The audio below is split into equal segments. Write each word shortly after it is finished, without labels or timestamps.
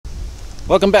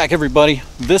Welcome back, everybody.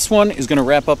 This one is going to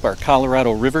wrap up our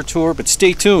Colorado River tour, but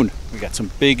stay tuned. We got some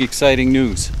big, exciting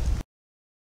news.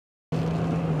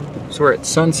 So we're at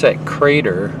Sunset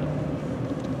Crater,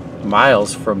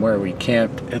 miles from where we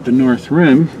camped at the North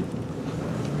Rim.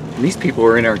 And these people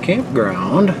were in our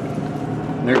campground,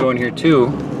 and they're going here too.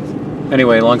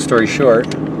 Anyway, long story short,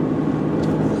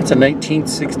 it's a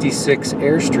 1966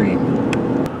 Airstream.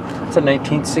 It's a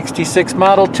 1966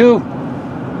 Model 2.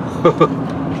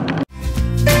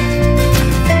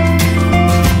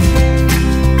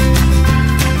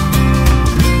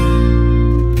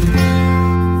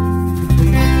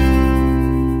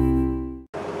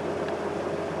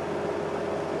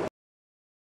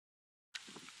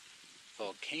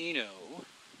 Volcano,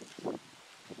 and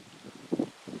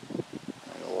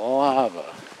lava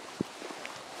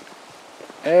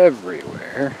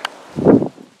everywhere.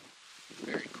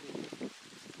 Very cool.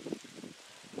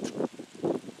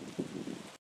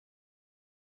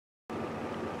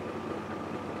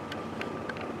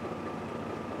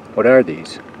 What are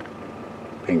these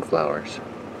pink flowers?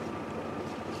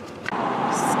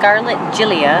 Scarlet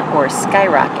Gilia or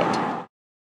Skyrocket.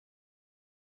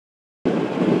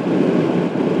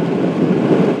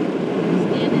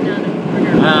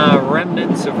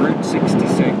 Remnants of Route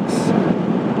 66.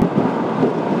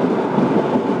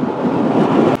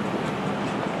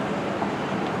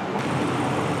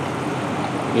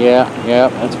 Yeah,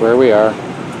 that's where we are.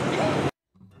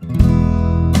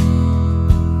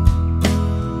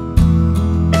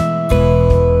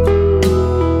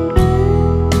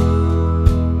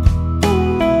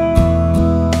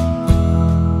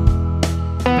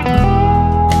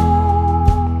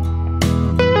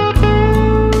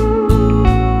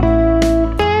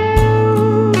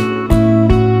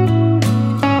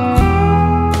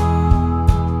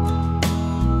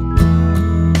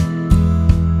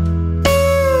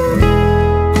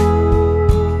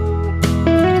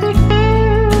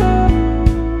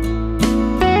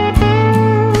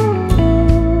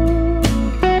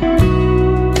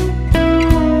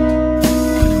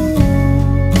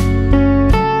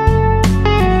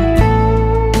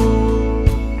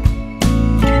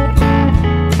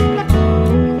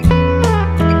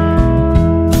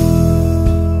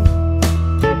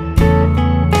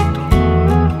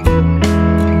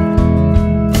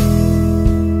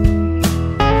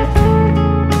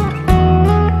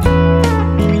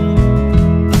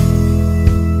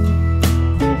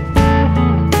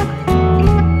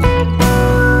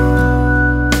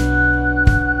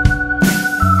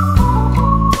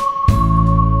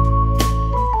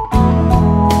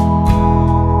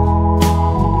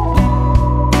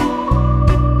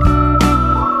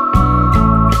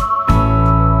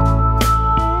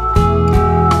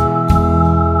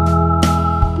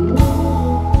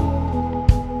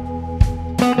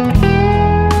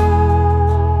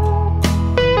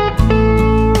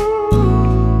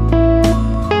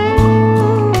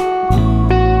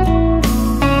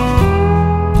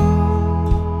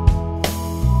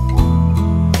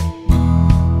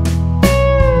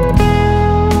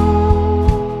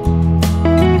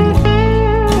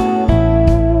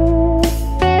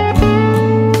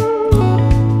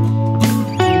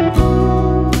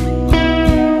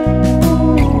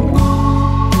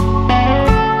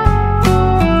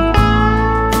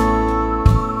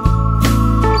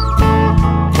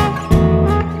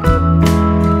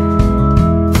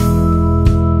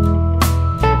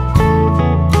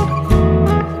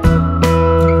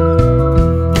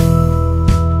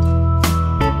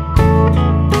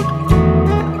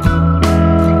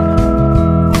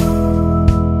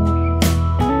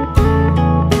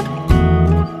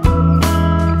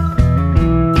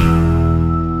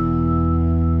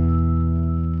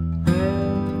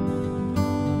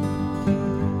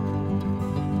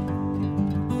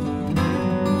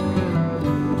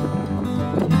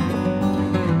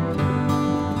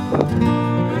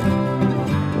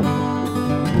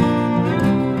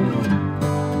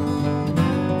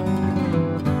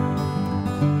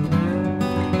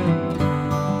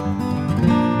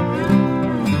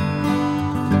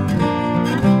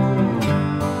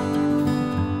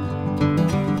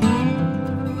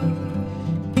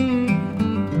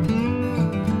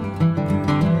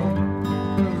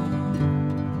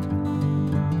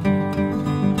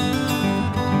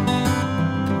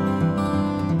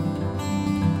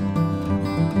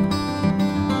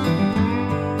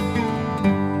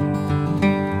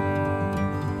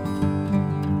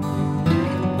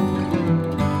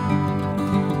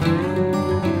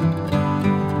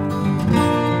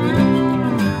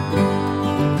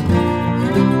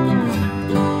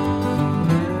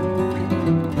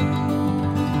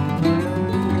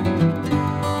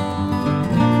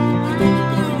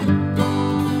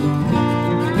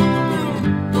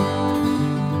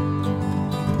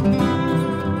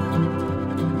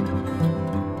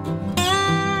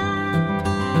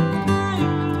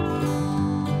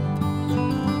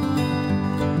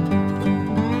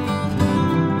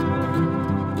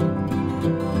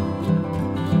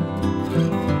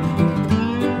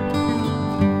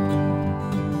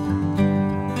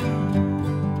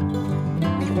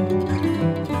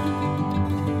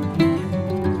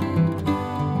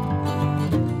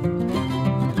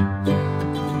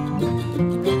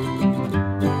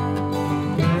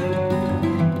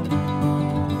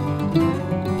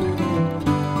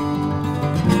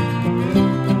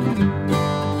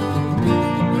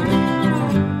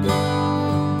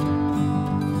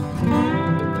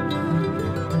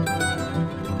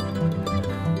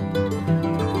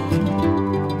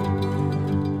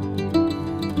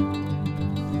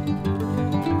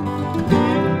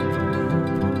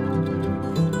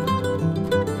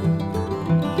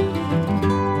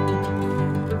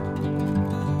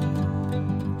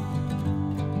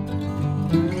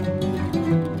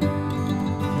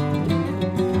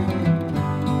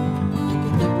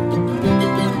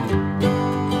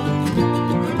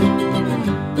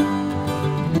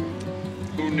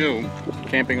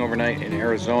 camping overnight in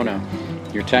Arizona,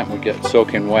 your tent would get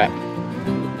soaking wet.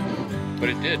 But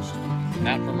it did,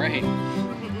 not from rain,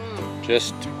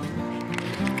 just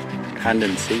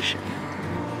condensation,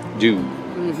 dew.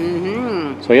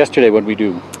 So yesterday, what did we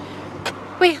do?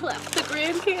 We left the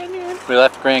Grand Canyon. We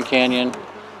left Grand Canyon,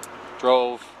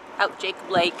 drove Out Jacob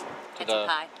Lake, to the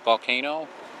volcano.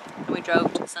 and we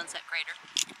drove to Sunset Crater,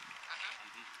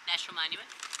 National Monument,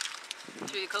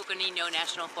 through the Coconino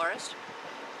National Forest.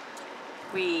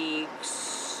 We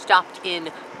stopped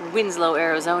in Winslow,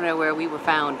 Arizona, where we were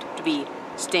found to be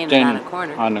standing on a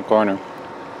corner. On the corner.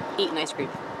 Eating ice cream.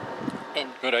 And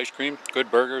Good ice cream,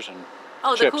 good burgers, and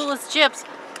oh, chips. the coolest chips!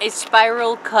 A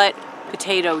spiral cut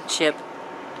potato chip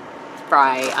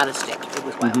fry on a stick. It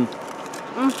was wild.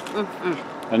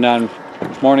 And then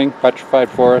this morning, Petrified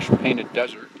Forest, Painted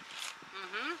Desert.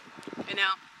 You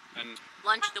know, And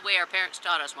lunch the way our parents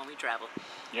taught us when we traveled.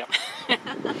 yep.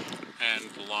 And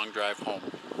the long drive home.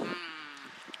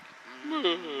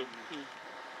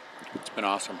 It's been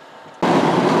awesome.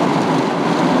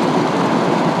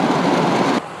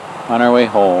 On our way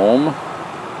home,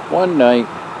 one night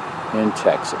in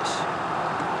Texas.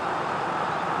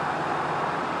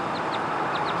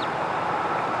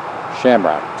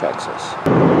 Shamrock, Texas.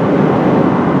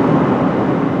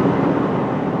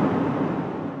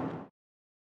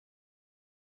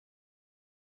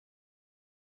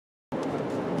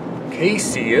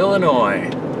 Casey, Illinois.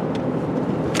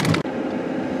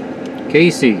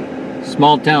 Casey,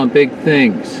 small town, big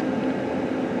things.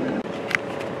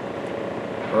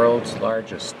 World's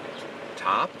largest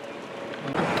top.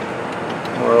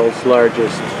 World's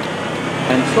largest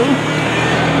pencil.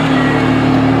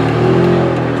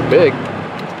 It's big.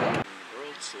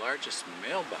 World's largest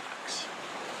mailbox.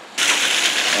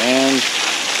 And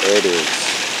there it is.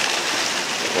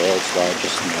 The world's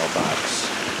largest mailbox.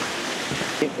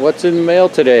 What's in the mail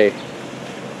today?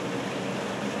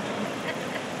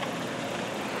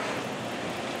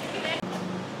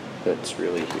 That's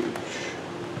really huge.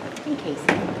 In case.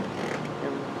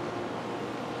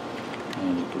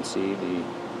 And you can see the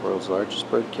world's largest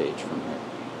bird cage from here.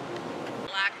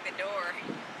 Lock the door.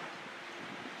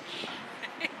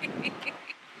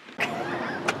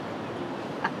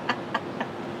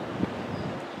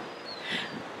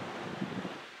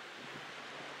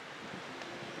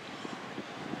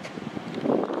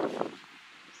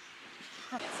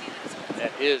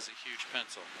 That is a huge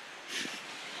pencil.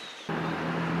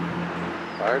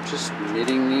 Largest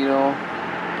knitting needle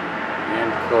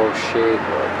and crochet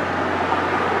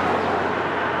hook.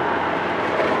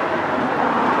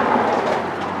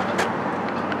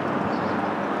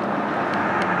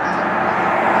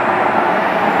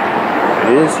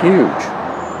 It is huge.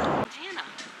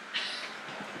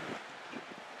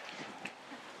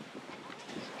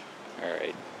 All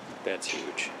right, that's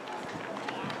huge.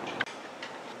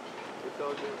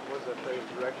 Was that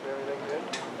the direction everything did?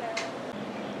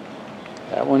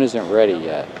 That one isn't ready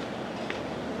yet,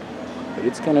 but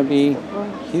it's going to be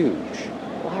huge.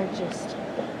 Largest.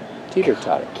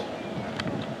 Teeter-totter.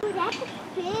 Oh, that's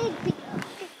big.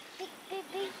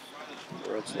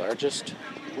 World's largest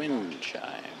wind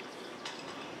chime.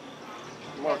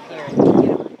 More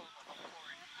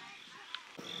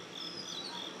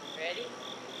Ready?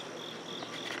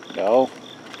 No.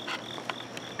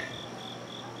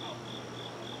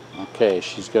 Okay,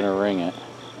 she's going to ring it.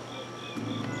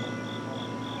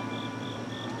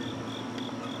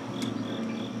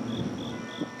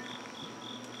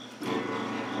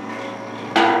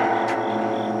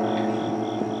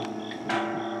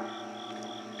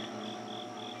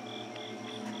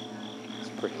 It's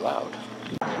pretty loud.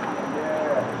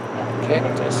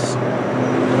 Cactus.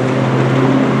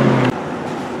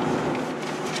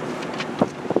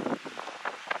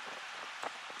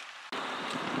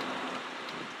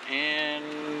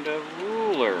 And a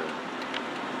ruler.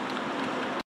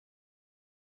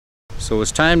 So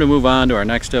it's time to move on to our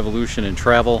next evolution in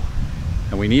travel,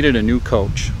 and we needed a new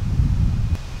coach.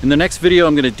 In the next video,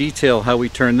 I'm going to detail how we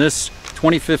turn this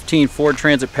 2015 Ford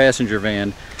Transit passenger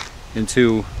van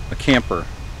into a camper.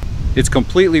 It's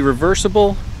completely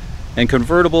reversible and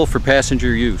convertible for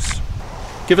passenger use.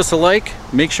 Give us a like,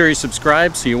 make sure you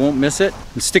subscribe so you won't miss it,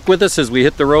 and stick with us as we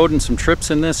hit the road and some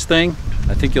trips in this thing.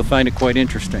 I think you'll find it quite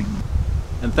interesting.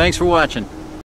 And thanks for watching.